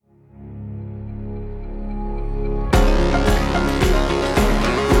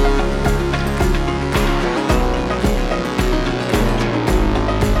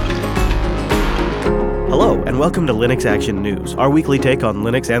welcome to Linux Action News, our weekly take on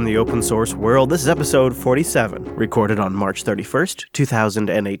Linux and the open source world. This is episode 47, recorded on March 31st,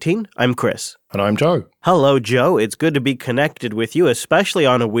 2018. I'm Chris. And I'm Joe. Hello, Joe. It's good to be connected with you, especially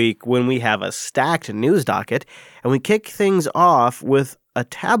on a week when we have a stacked news docket, and we kick things off with a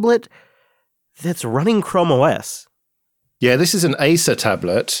tablet that's running Chrome OS. Yeah, this is an Acer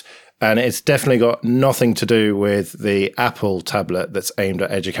tablet, and it's definitely got nothing to do with the Apple tablet that's aimed at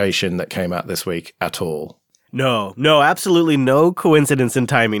education that came out this week at all. No, absolutely no coincidence in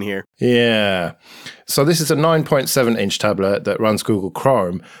timing here. Yeah. So this is a 9.7-inch tablet that runs Google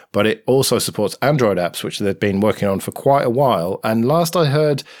Chrome, but it also supports Android apps, which they've been working on for quite a while, and last I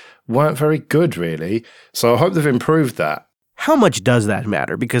heard, weren't very good, really. So I hope they've improved that. How much does that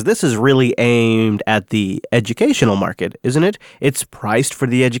matter? Because this is really aimed at the educational market, isn't it? It's priced for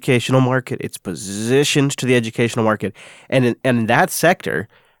the educational market. It's positioned to the educational market. And in that sector,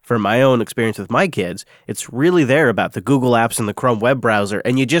 from my own experience with my kids, it's really there about the Google apps and the Chrome web browser,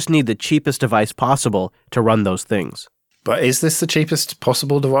 and you just need the cheapest device possible to run those things. But is this the cheapest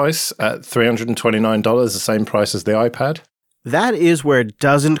possible device at $329, the same price as the iPad? That is where it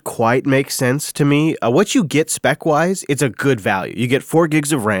doesn't quite make sense to me. What you get spec-wise, it's a good value. You get 4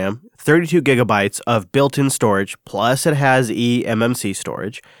 gigs of RAM, 32 gigabytes of built-in storage, plus it has eMMC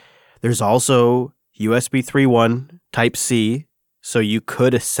storage. There's also USB 3.1 Type-C, so you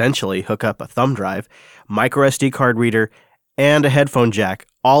could essentially hook up a thumb drive, micro SD card reader, and a headphone jack,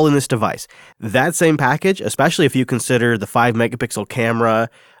 all in this device. That same package, especially if you consider the 5-megapixel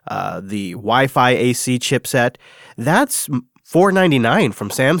camera, the Wi-Fi AC chipset, that's $499 from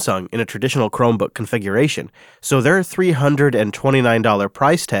Samsung in a traditional Chromebook configuration. So their $329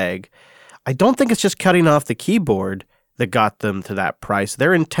 price tag, I don't think it's just cutting off the keyboard that got them to that price.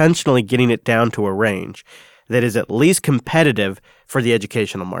 They're intentionally getting it down to a range that is at least competitive for the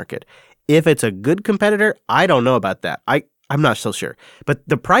educational market. If it's a good competitor, I don't know about that. I'm not so sure. But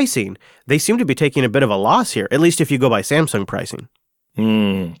the pricing, they seem to be taking a bit of a loss here, at least if you go by Samsung pricing.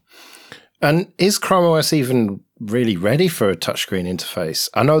 And is Chrome OS even really ready for a touchscreen interface?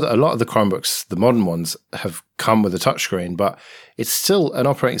 I know that a lot of the Chromebooks, the modern ones, have come with a touchscreen, but it's still an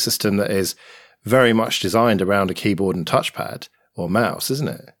operating system that is very much designed around a keyboard and touchpad or mouse, isn't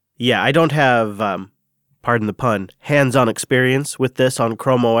it? Yeah, I don't have, pardon the pun, hands-on experience with this on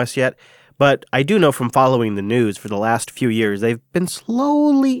Chrome OS yet, but I do know from following the news for the last few years, they've been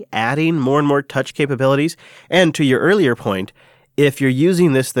slowly adding more and more touch capabilities. And to your earlier point, if you're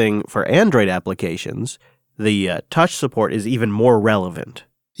using this thing for Android applications, the touch support is even more relevant.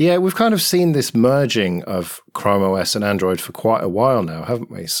 Yeah, we've kind of seen this merging of Chrome OS and Android for quite a while now,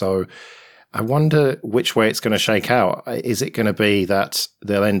 haven't we? So I wonder which way it's going to shake out. Is it going to be that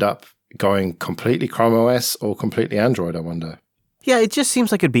they'll end up going completely Chrome OS or completely Android, I wonder? Yeah, it just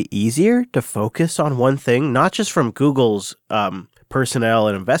seems like it'd be easier to focus on one thing, not just from Google's personnel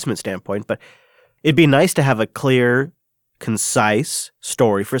and investment standpoint, but it'd be nice to have a clear, concise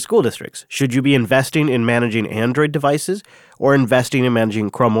story for school districts. Should you be investing in managing Android devices or investing in managing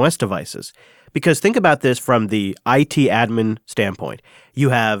Chrome OS devices? Because think about this from the IT admin standpoint.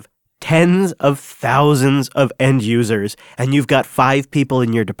 You have tens of thousands of end users, and you've got 5 people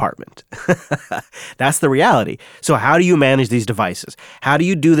in your department. That's the reality. So how do you manage these devices? How do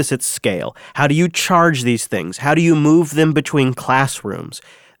you do this at scale? How do you charge these things? How do you move them between classrooms?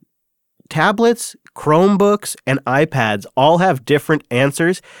 Tablets, Chromebooks, and iPads all have different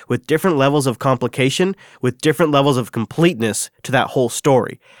answers with different levels of complication, with different levels of completeness to that whole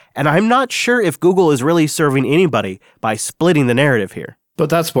story. And I'm not sure if Google is really serving anybody by splitting the narrative here. But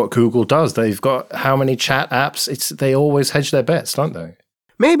that's what Google does. They've got how many chat apps? They always hedge their bets, don't they?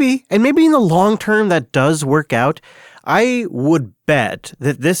 Maybe, and maybe in the long term that does work out. I would bet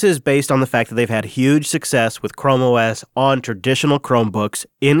that this is based on the fact that they've had huge success with Chrome OS on traditional Chromebooks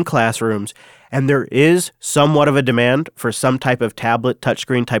in classrooms, and there is somewhat of a demand for some type of tablet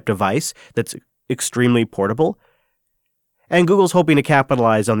touchscreen type device that's extremely portable. And Google's hoping to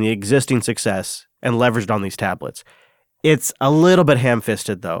capitalize on the existing success and leverage it on these tablets. It's a little bit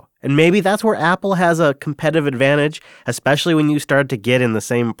ham-fisted, though, and maybe that's where Apple has a competitive advantage, especially when you start to get in the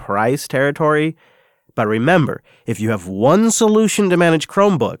same price territory. But remember, if you have one solution to manage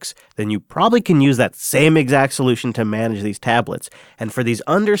Chromebooks, then you probably can use that same exact solution to manage these tablets. And for these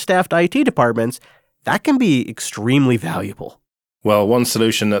understaffed IT departments, that can be extremely valuable. Well, one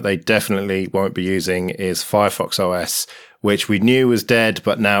solution that they definitely won't be using is Firefox OS, which we knew was dead,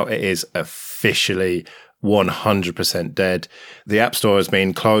 but now it is officially 100% dead. The App Store has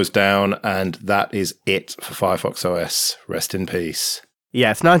been closed down, and that is it for Firefox OS. Rest in peace. Yeah,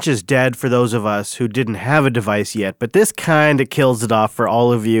 it's not just dead for those of us who didn't have a device yet, but this kind of kills it off for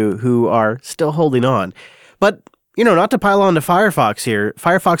all of you who are still holding on. But, not to pile on to Firefox here.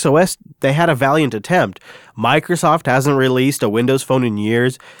 Firefox OS, they had a valiant attempt. Microsoft hasn't released a Windows Phone in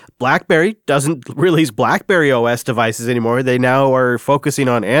years. BlackBerry doesn't release BlackBerry OS devices anymore. They now are focusing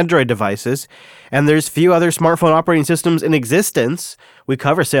on Android devices. And there's few other smartphone operating systems in existence. We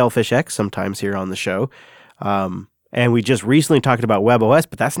cover Sailfish X sometimes here on the show. And we just recently talked about WebOS,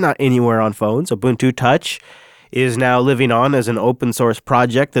 but that's not anywhere on phones. Ubuntu Touch is now living on as an open source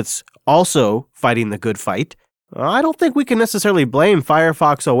project that's also fighting the good fight. I don't think we can necessarily blame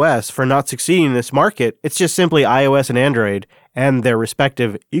Firefox OS for not succeeding in this market. It's just simply iOS and Android and their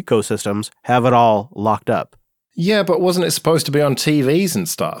respective ecosystems have it all locked up. Yeah, but wasn't it supposed to be on TVs and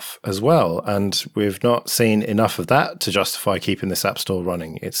stuff as well? And we've not seen enough of that to justify keeping this app store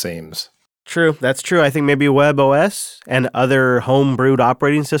running, it seems. True, that's true. I think maybe WebOS and other home-brewed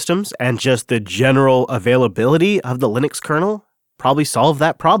operating systems and just the general availability of the Linux kernel probably solved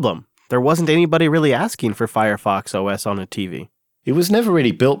that problem. There wasn't anybody really asking for Firefox OS on a TV. It was never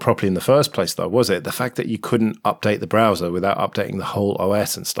really built properly in the first place, though, was it? The fact that you couldn't update the browser without updating the whole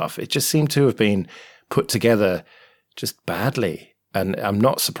OS and stuff, it just seemed to have been put together just badly. And I'm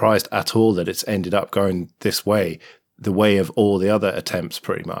not surprised at all that it's ended up going this way, the way of all the other attempts,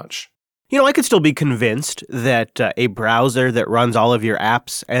 pretty much. I could still be convinced that a browser that runs all of your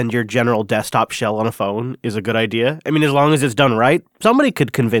apps and your general desktop shell on a phone is a good idea. I mean, as long as it's done right, somebody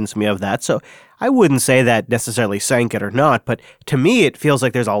could convince me of that. So I wouldn't say that necessarily sank it or not, but to me, it feels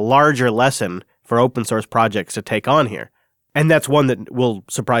like there's a larger lesson for open source projects to take on here. And that's one that will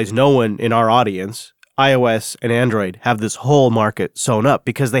surprise no one in our audience. iOS and Android have this whole market sewn up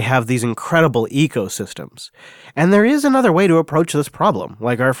because they have these incredible ecosystems. And there is another way to approach this problem,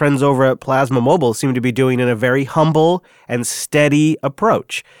 like our friends over at Plasma Mobile seem to be doing in a very humble and steady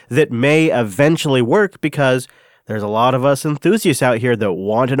approach that may eventually work because there's a lot of us enthusiasts out here that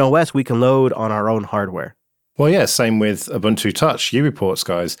want an OS we can load on our own hardware. Well, yeah, same with Ubuntu Touch, uReports,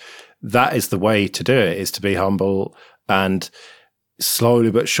 guys. That is the way to do it, is to be humble and slowly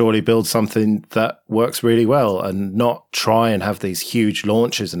but surely build something that works really well and not try and have these huge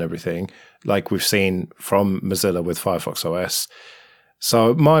launches and everything like we've seen from Mozilla with Firefox OS.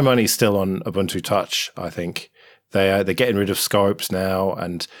 So my money's still on Ubuntu Touch, I think. They're getting rid of scopes now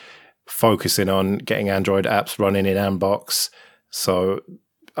and focusing on getting Android apps running in Ambox. So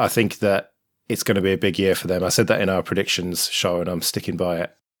I think that it's going to be a big year for them. I said that in our predictions show and I'm sticking by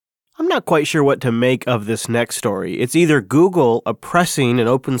it. I'm not quite sure what to make of this next story. It's either Google oppressing an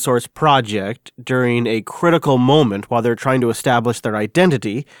open source project during a critical moment while they're trying to establish their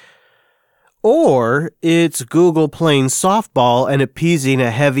identity, or it's Google playing softball and appeasing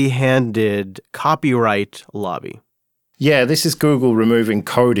a heavy-handed copyright lobby. Yeah, this is Google removing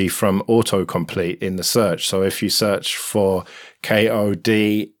Kodi from autocomplete in the search. So if you search for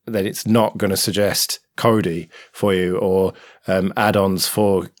KOD, then it's not going to suggest Kodi for you, or add-ons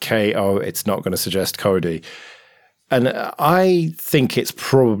for KO, it's not going to suggest Kodi. And I think it's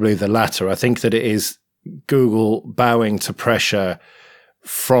probably the latter. I think that it is Google bowing to pressure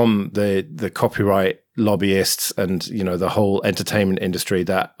from the copyright lobbyists and, the whole entertainment industry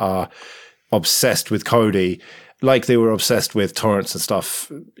that are obsessed with Kodi, like they were obsessed with torrents and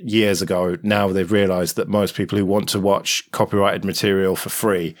stuff years ago. Now they've realized that most people who want to watch copyrighted material for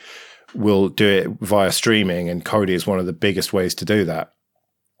free will do it via streaming, and Kodi is one of the biggest ways to do that.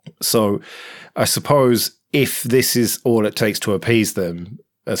 So I suppose if this is all it takes to appease them,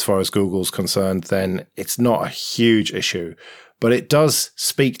 as far as Google's concerned, then it's not a huge issue. But it does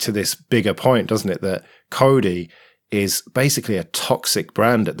speak to this bigger point, doesn't it, that Kodi is basically a toxic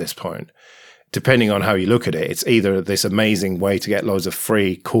brand at this point. Depending on how you look at it, it's either this amazing way to get loads of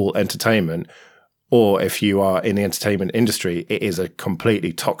free, cool entertainment, or if you are in the entertainment industry, it is a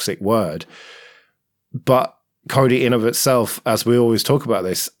completely toxic word. But Kodi in of itself, as we always talk about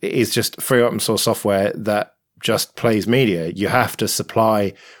this, is just free open source software that just plays media. You have to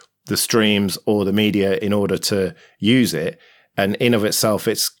supply the streams or the media in order to use it. And in of itself,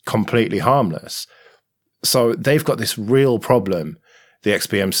 it's completely harmless. So they've got this real problem, the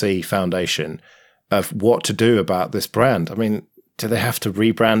XBMC Foundation, of what to do about this brand. I mean, do they have to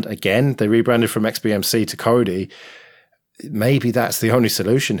rebrand again? They rebranded from XBMC to Kodi. Maybe that's the only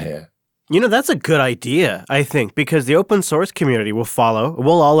solution here. That's a good idea, I think, because the open source community will follow.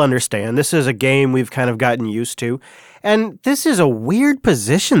 We'll all understand. This is a game we've kind of gotten used to. And this is a weird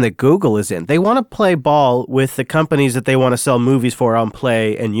position that Google is in. They want to play ball with the companies that they want to sell movies for on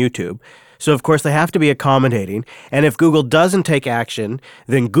Play and YouTube. So, of course, they have to be accommodating. And if Google doesn't take action,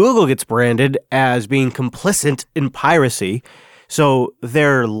 then Google gets branded as being complicit in piracy. So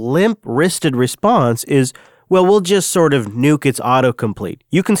their limp-wristed response is, well, we'll just sort of nuke its autocomplete.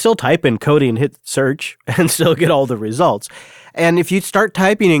 You can still type in Kodi and hit search and still get all the results. And if you start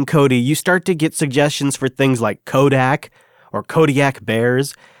typing in Kodi, you start to get suggestions for things like Kodak or Kodiak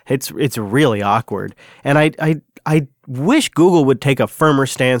bears. It's really awkward. And I wish Google would take a firmer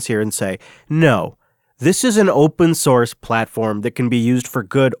stance here and say, no, this is an open source platform that can be used for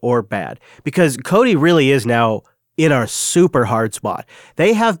good or bad. Because Kodi really is now in a super hard spot.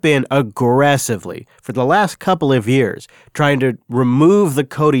 They have been aggressively, for the last couple of years, trying to remove the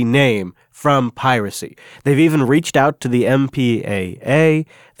Kodi name from piracy. They've even reached out to the MPAA.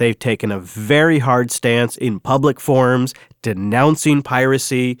 They've taken a very hard stance in public forums denouncing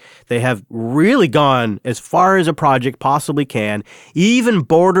piracy. They have really gone as far as a project possibly can, even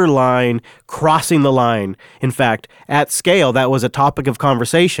borderline crossing the line. In fact, at scale, that was a topic of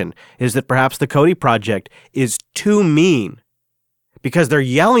conversation, is that perhaps the Kodi project is too mean because they're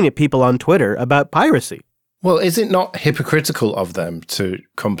yelling at people on Twitter about piracy. Well, is it not hypocritical of them to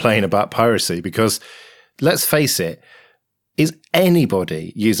complain about piracy? Because let's face it, is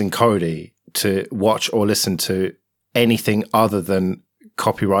anybody using Kodi to watch or listen to anything other than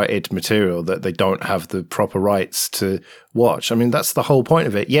copyrighted material that they don't have the proper rights to watch? I mean, that's the whole point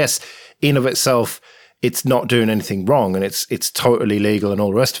of it. Yes, in of itself, it's not doing anything wrong and it's totally legal and all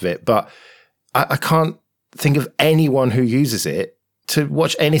the rest of it. But I can't think of anyone who uses it to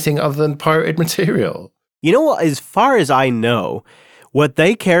watch anything other than pirated material. You know what? As far as I know, what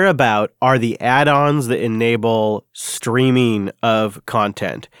they care about are the add-ons that enable streaming of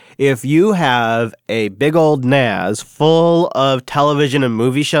content. If you have a big old NAS full of television and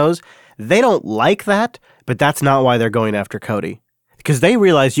movie shows, they don't like that, but that's not why they're going after Kodi. Because they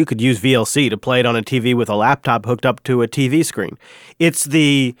realize you could use VLC to play it on a TV with a laptop hooked up to a TV screen. It's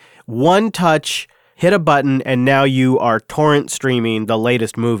the one-touch, hit a button, and now you are torrent streaming the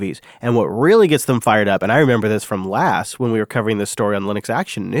latest movies. And what really gets them fired up, and I remember this from last when we were covering this story on Linux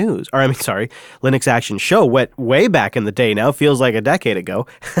Action News, Linux Action Show, way back in the day now, feels like a decade ago.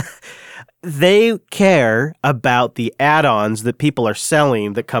 They care about the add-ons that people are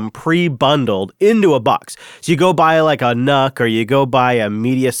selling that come pre-bundled into a box. So you go buy like a NUC or you go buy a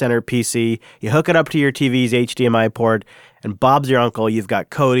Media Center PC, you hook it up to your TV's HDMI port, and Bob's your uncle, you've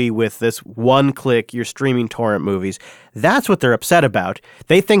got Kodi with this one click, you're streaming torrent movies. That's what they're upset about.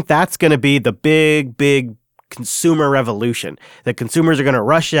 They think that's going to be the big consumer revolution. That consumers are going to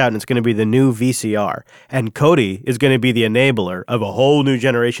rush out and it's going to be the new VCR. And Kodi is going to be the enabler of a whole new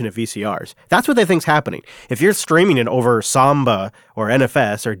generation of VCRs. That's what they think's happening. If you're streaming it over Samba or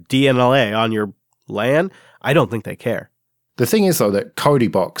NFS or DNLA on your LAN, I don't think they care. The thing is, though, that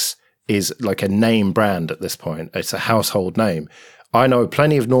Kodibox is like a name brand at this point. It's a household name. I know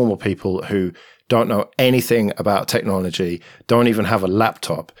plenty of normal people who don't know anything about technology, don't even have a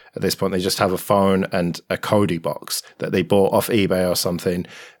laptop at this point. They just have a phone and a Kodibox that they bought off eBay or something.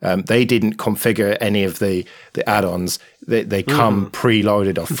 They didn't configure any of the add-ons. They come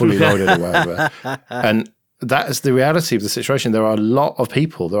preloaded or fully loaded or whatever. And that is the reality of the situation. There are a lot of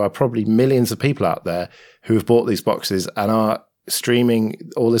people, there are probably millions of people out there who have bought these boxes and are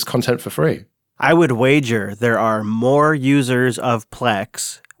streaming all this content for free. I would wager there are more users of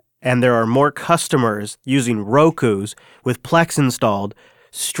Plex and there are more customers using Rokus with Plex installed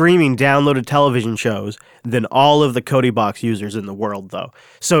streaming downloaded television shows than all of the Kodibox users in the world, though.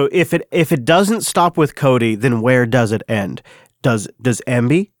 So if it doesn't stop with Kodi, then where does it end? Does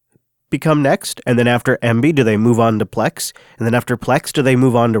Emby become next? And then after Emby, do they move on to Plex? And then after Plex, do they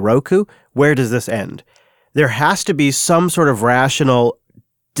move on to Roku? Where does this end? There has to be some sort of rational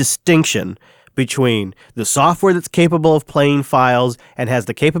distinction between the software that's capable of playing files and has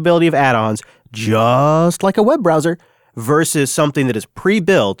the capability of add-ons, just like a web browser, versus something that is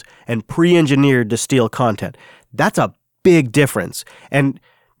pre-built and pre-engineered to steal content. That's a big difference. And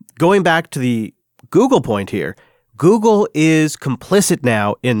going back to the Google point here, Google is complicit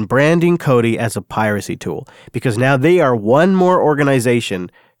now in branding Kodi as a piracy tool because now they are one more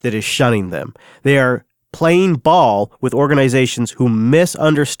organization that is shunning them. They are playing ball with organizations who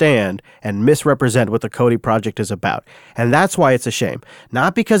misunderstand and misrepresent what the Kodi project is about. And that's why it's a shame.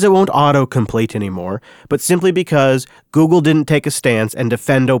 Not because it won't autocomplete anymore, but simply because Google didn't take a stance and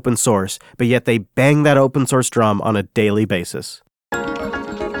defend open source, but yet they bang that open source drum on a daily basis.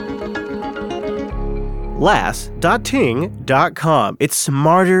 Less.ting.com. It's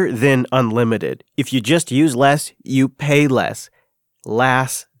smarter than unlimited. If you just use less, you pay less.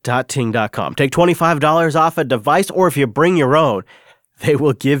 Less.ting.com. Take $25 off a device, or if you bring your own, they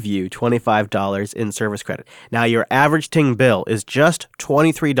will give you $25 in service credit. Now, your average Ting bill is just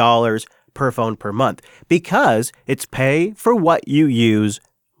 $23 per phone per month because it's pay for what you use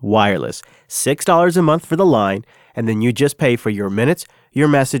wireless. $6 a month for the line, and then you just pay for your minutes, your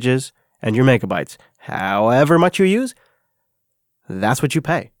messages, and your megabytes. However much you use, that's what you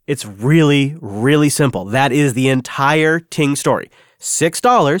pay. It's really, really simple. That is the entire Ting story.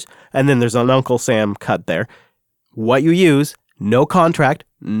 $6, and then there's an Uncle Sam cut there. What you use, no contract,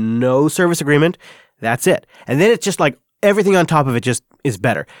 no service agreement, that's it. And then it's just like everything on top of it just is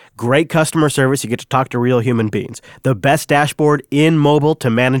better. Great customer service. You get to talk to real human beings. The best dashboard in mobile to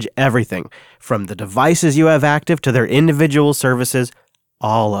manage everything, from the devices you have active to their individual services,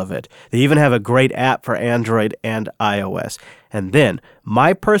 all of it. They even have a great app for Android and iOS. And then,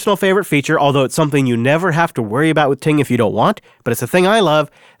 my personal favorite feature, although it's something you never have to worry about with Ting if you don't want, but it's a thing I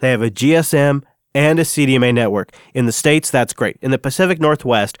love, they have a GSM and a CDMA network. In the States, that's great. In the Pacific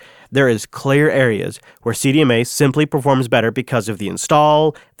Northwest, there is clear areas where CDMA simply performs better because of the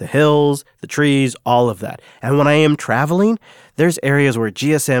install, the hills, the trees, all of that. And when I am traveling, there's areas where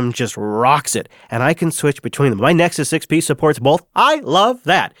GSM just rocks it, and I can switch between them. My Nexus 6P supports both. I love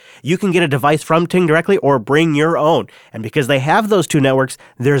that. You can get a device from Ting directly or bring your own. And because they have those two networks,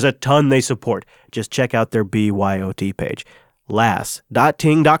 there's a ton they support. Just check out their BYOT page.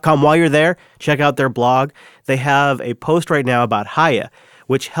 las.ting.com. While you're there, check out their blog. They have a post right now about Hiya,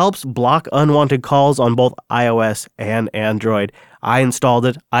 which helps block unwanted calls on both iOS and Android. I installed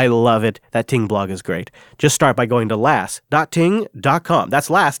it. I love it. That Ting blog is great. Just start by going to las.ting.com. That's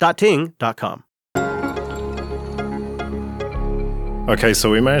las.ting.com. Okay,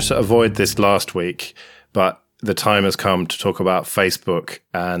 so we managed to avoid this last week, but the time has come to talk about Facebook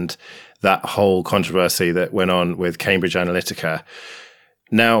and that whole controversy that went on with Cambridge Analytica.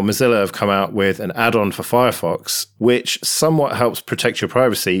 Now, Mozilla have come out with an add-on for Firefox, which somewhat helps protect your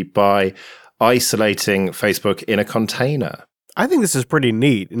privacy by isolating Facebook in a container. I think this is pretty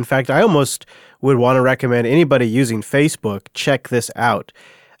neat. In fact, I almost would want to recommend anybody using Facebook check this out.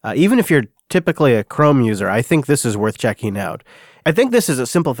 Even if you're typically a Chrome user, I think this is worth checking out. I think this is a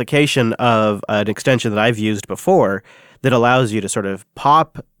simplification of an extension that I've used before that allows you to sort of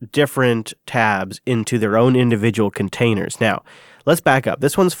pop different tabs into their own individual containers. Now, let's back up.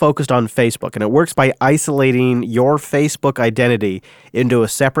 This one's focused on Facebook, and it works by isolating your Facebook identity into a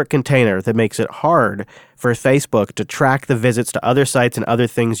separate container that makes it hard for Facebook to track the visits to other sites and other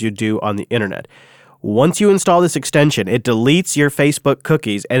things you do on the internet. Once you install this extension, it deletes your Facebook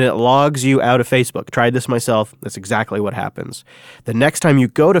cookies and it logs you out of Facebook. Tried this myself. That's exactly what happens. The next time you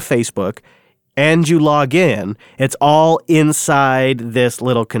go to Facebook and you log in, it's all inside this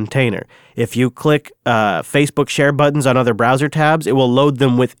little container. If you click Facebook share buttons on other browser tabs, it will load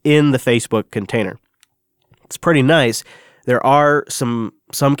them within the Facebook container. It's pretty nice. There are some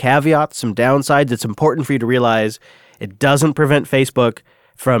caveats, some downsides. It's important for you to realize it doesn't prevent Facebook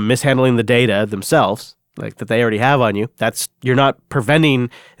from mishandling the data themselves, like that they already have on you. You're not preventing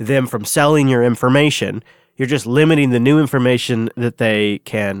them from selling your information. You're just limiting the new information that they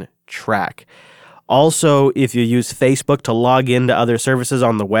can track. Also, if you use Facebook to log into other services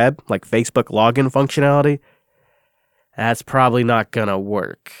on the web, like Facebook login functionality, that's probably not going to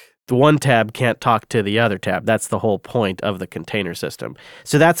work. The one tab can't talk to the other tab. That's the whole point of the container system.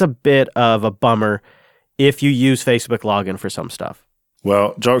 So that's a bit of a bummer if you use Facebook login for some stuff.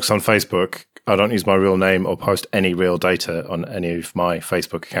 Well, jokes on Facebook. I don't use my real name or post any real data on any of my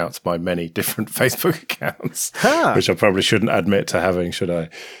Facebook accounts, my many different Facebook accounts, which I probably shouldn't admit to having, should I?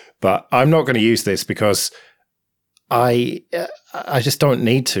 But I'm not going to use this because I just don't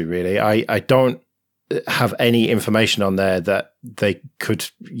need to, really. I don't have any information on there that they could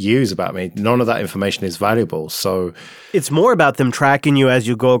use about me. None of that information is valuable. So it's more about them tracking you as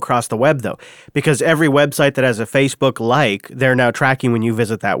you go across the web, though, because every website that has a Facebook like, they're now tracking when you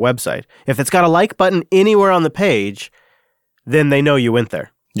visit that website. If it's got a like button anywhere on the page, then they know you went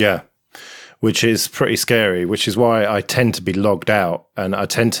there. Yeah, which is pretty scary, which is why I tend to be logged out and I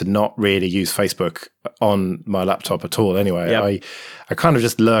tend to not really use Facebook on my laptop at all anyway. Yep. I kind of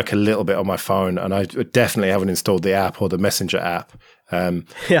just lurk a little bit on my phone, and I definitely haven't installed the app or the Messenger app.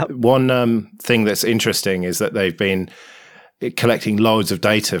 One thing that's interesting is that they've been collecting loads of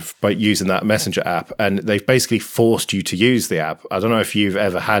data by using that Messenger app, and they've basically forced you to use the app. I don't know if you've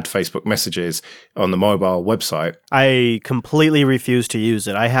ever had Facebook messages on the mobile website. I completely refuse to use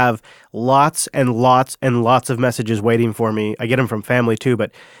it. I have lots and lots and lots of messages waiting for me. I get them from family too,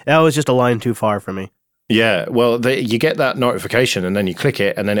 but that was just a line too far for me. Yeah, well, you get that notification and then you click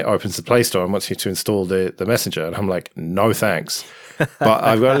it and then it opens the Play Store and wants you to install the Messenger. And I'm like, no thanks. But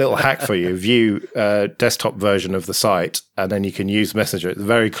I've got a little hack for you. View desktop version of the site and then you can use Messenger. It's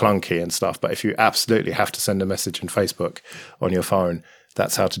very clunky and stuff. But if you absolutely have to send a message in Facebook on your phone,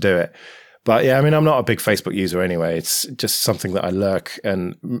 that's how to do it. But yeah, I mean, I'm not a big Facebook user anyway. It's just something that I lurk,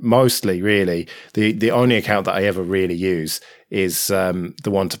 and mostly, really, the only account that I ever really use is the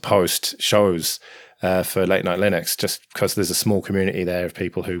one to post shows for Late Night Linux, just because there's a small community there of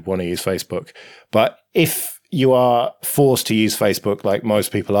people who want to use Facebook. But if you are forced to use Facebook, like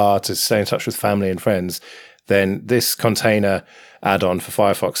most people are, to stay in touch with family and friends, then this container add-on for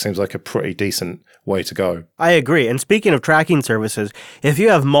Firefox seems like a pretty decent way to go. I agree. And speaking of tracking services, if you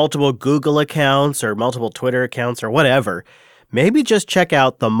have multiple Google accounts or multiple Twitter accounts or whatever, maybe just check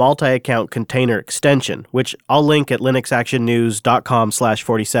out the multi-account container extension, which I'll link at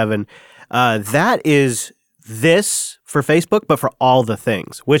linuxactionnews.com/47. That is this for Facebook, but for all the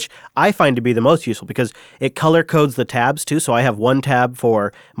things, which I find to be the most useful because it color codes the tabs too. So I have one tab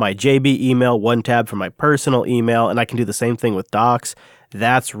for my JB email, one tab for my personal email, and I can do the same thing with Docs.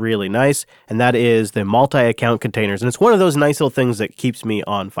 That's really nice. And that is the multi-account containers. And it's one of those nice little things that keeps me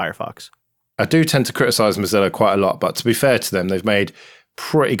on Firefox. I do tend to criticize Mozilla quite a lot, but to be fair to them, they've made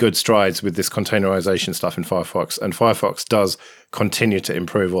pretty good strides with this containerization stuff in Firefox, and Firefox does continue to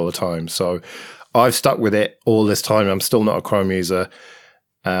improve all the time. So I've stuck with it all this time. I'm still not a Chrome user,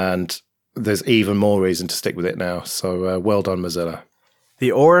 and there's even more reason to stick with it now. So well done, Mozilla.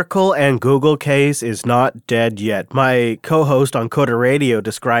 The Oracle and Google case is not dead yet. My co-host on Coder Radio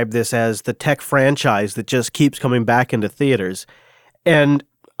described this as the tech franchise that just keeps coming back into theaters. And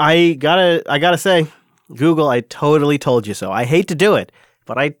I gotta say, Google, I totally told you so. I hate to do it,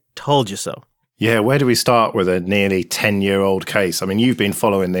 but I told you so. Yeah, where do we start with a nearly 10-year-old case? I mean, you've been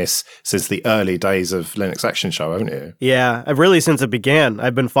following this since the early days of Linux Action Show, haven't you? Yeah, really since it began,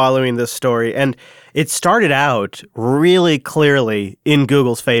 I've been following this story, and it started out really clearly in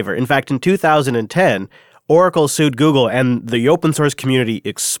Google's favor. In fact, in 2010, Oracle sued Google, and the open source community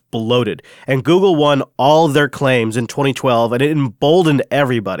exploded. And Google won all their claims in 2012, and it emboldened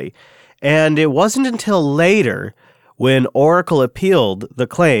everybody. And it wasn't until later, when Oracle appealed the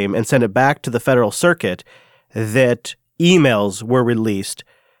claim and sent it back to the Federal Circuit, that emails were released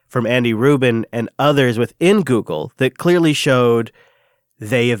from Andy Rubin and others within Google that clearly showed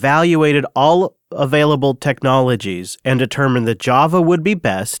they evaluated all available technologies and determined that Java would be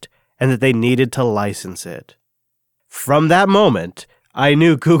best and that they needed to license it. From that moment, I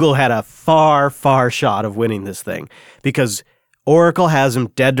knew Google had a far, far shot of winning this thing, because Oracle has them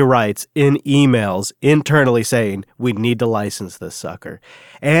dead to rights in emails internally saying, we need to license this sucker.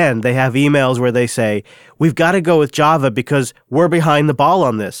 And they have emails where they say, we've got to go with Java because we're behind the ball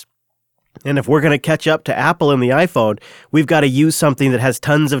on this. And if we're going to catch up to Apple and the iPhone, we've got to use something that has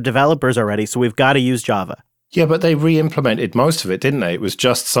tons of developers already, so we've got to use Java. Yeah, but they re-implemented most of it, didn't they? It was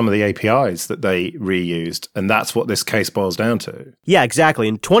just some of the APIs that they reused, and that's what this case boils down to. Yeah, exactly.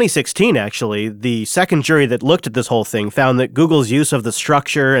 In 2016, actually, the second jury that looked at this whole thing found that Google's use of the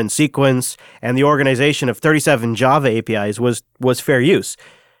structure and sequence and the organization of 37 Java APIs was fair use.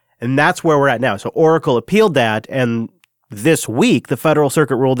 And that's where we're at now. So Oracle appealed that, and this week, the Federal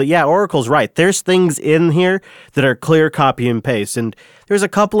Circuit ruled that, yeah, Oracle's right. There's things in here that are clear copy and paste. And there's a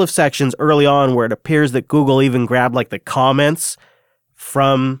couple of sections early on where it appears that Google even grabbed like the comments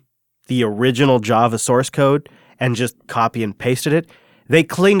from the original Java source code and just copy and pasted it. They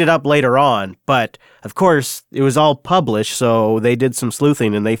cleaned it up later on, but of course, it was all published, so they did some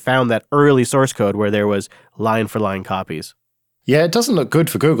sleuthing and they found that early source code where there was line-for-line copies. Yeah, it doesn't look good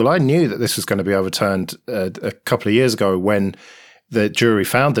for Google. I knew that this was going to be overturned a couple of years ago when the jury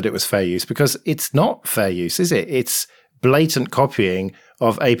found that it was fair use, because it's not fair use, is it? It's blatant copying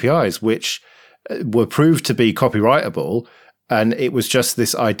of APIs, which were proved to be copyrightable, and it was just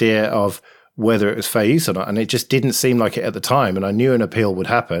this idea of whether it was fair use or not, and it just didn't seem like it at the time, and I knew an appeal would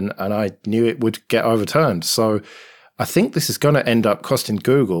happen, and I knew it would get overturned. So I think this is going to end up costing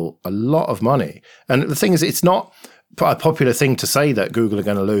Google a lot of money. And the thing is, it's not a popular thing to say that Google are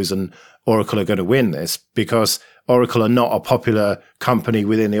going to lose and Oracle are going to win this, because Oracle are not a popular company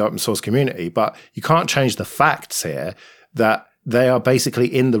within the open source community. But you can't change the facts here that they are basically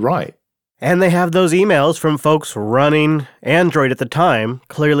in the right. And they have those emails from folks running Android at the time,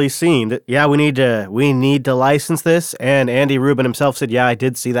 clearly seeing that, yeah, we need to license this. And Andy Rubin himself said, yeah, I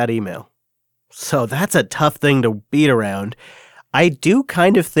did see that email. So that's a tough thing to beat around. I do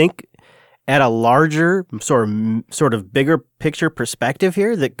kind of think at a larger, sort of bigger picture perspective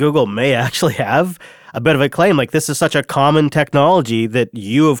here, that Google may actually have a bit of a claim. Like, this is such a common technology that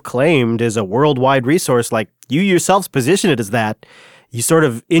you have claimed is a worldwide resource. Like, you yourselves position it as that. You sort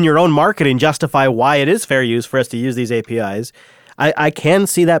of, in your own marketing, justify why it is fair use for us to use these APIs. I can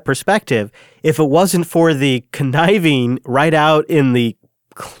see that perspective. If it wasn't for the conniving right out in the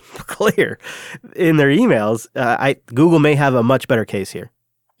clear in their emails, Google may have a much better case here.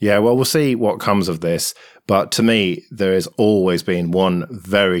 Yeah, well, we'll see what comes of this. But to me, there has always been one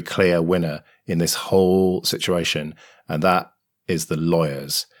very clear winner in this whole situation, and that is the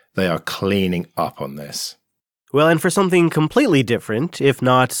lawyers. They are cleaning up on this. Well, and for something completely different, if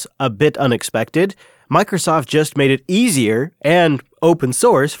not a bit unexpected, Microsoft just made it easier and open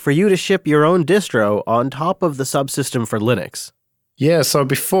source for you to ship your own distro on top of the subsystem for Linux. Yeah, so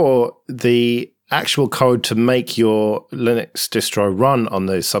before, the actual code to make your Linux distro run on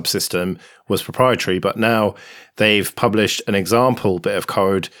the subsystem was proprietary, but now they've published an example bit of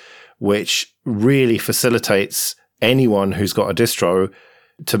code which really facilitates anyone who's got a distro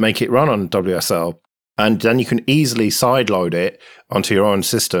to make it run on WSL. And then you can easily sideload it onto your own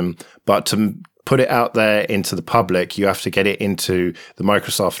system, but to put it out there into the public, you have to get it into the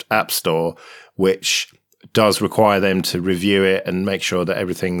Microsoft App Store, which does require them to review it and make sure that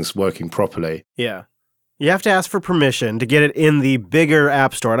everything's working properly. Yeah. You have to ask for permission to get it in the bigger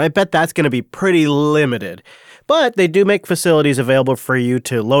App Store, and I bet that's going to be pretty limited. But they do make facilities available for you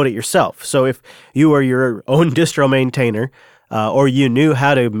to load it yourself. So if you are your own distro maintainer, or you knew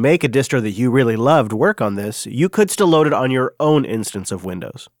how to make a distro that you really loved work on this, you could still load it on your own instance of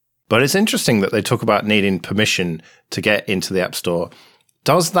Windows. But it's interesting that they talk about needing permission to get into the App Store.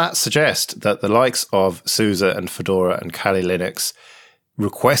 Does that suggest that the likes of SUSE and Fedora and Kali Linux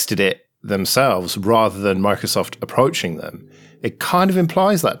requested it themselves rather than Microsoft approaching them? It kind of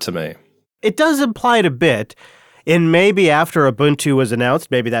implies that to me. It does imply it a bit. And maybe after Ubuntu was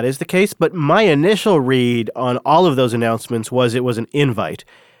announced, maybe that is the case. But my initial read on all of those announcements was it was an invite,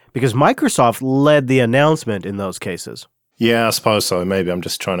 because Microsoft led the announcement in those cases. Yeah, I suppose so. Maybe I'm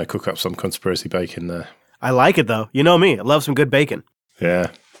just trying to cook up some conspiracy bacon there. I like it, though. You know me. I love some good bacon.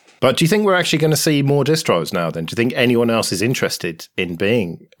 Yeah. But do you think we're actually going to see more distros now then? Do you think anyone else is interested in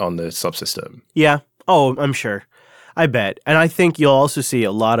being on the subsystem? Yeah. Oh, I'm sure. I bet. And I think you'll also see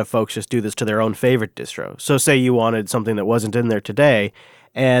a lot of folks just do this to their own favorite distro. So say you wanted something that wasn't in there today,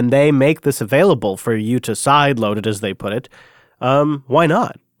 and they make this available for you to sideload it, as they put it. Why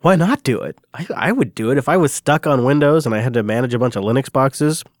not? Why not do it? I would do it. If I was stuck on Windows and I had to manage a bunch of Linux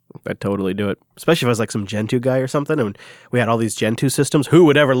boxes, I'd totally do it. Especially if I was like some Gentoo guy or something, and we had all these Gentoo systems. Who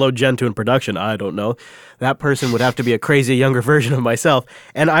would ever load Gentoo in production? I don't know. That person would have to be a crazy younger version of myself,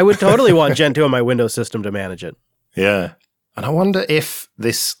 and I would totally want Gentoo on my Windows system to manage it. Yeah. And I wonder if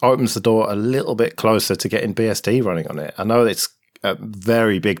this opens the door a little bit closer to getting BSD running on it. I know it's a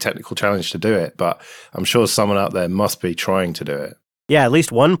very big technical challenge to do it, but I'm sure someone out there must be trying to do it. Yeah, at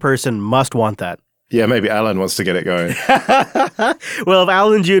least one person must want that. Yeah, maybe Alan wants to get it going. Well, if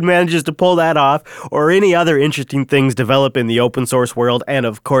Alan Jude manages to pull that off, or any other interesting things develop in the open source world, and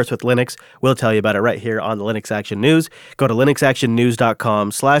of course with Linux, we'll tell you about it right here on the Linux Action News. Go to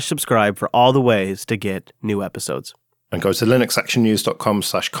linuxactionnews.com/subscribe for all the ways to get new episodes. And go to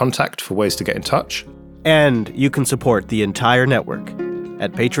linuxactionnews.com/contact for ways to get in touch. And you can support the entire network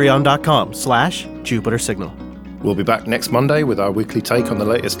at patreon.com/JupiterSignal. We'll be back next Monday with our weekly take on the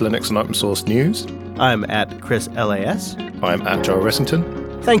latest Linux and open source news. I'm at Chris LAS. I'm at Joe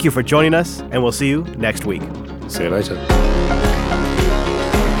Ressington. Thank you for joining us, and we'll see you next week. See you later.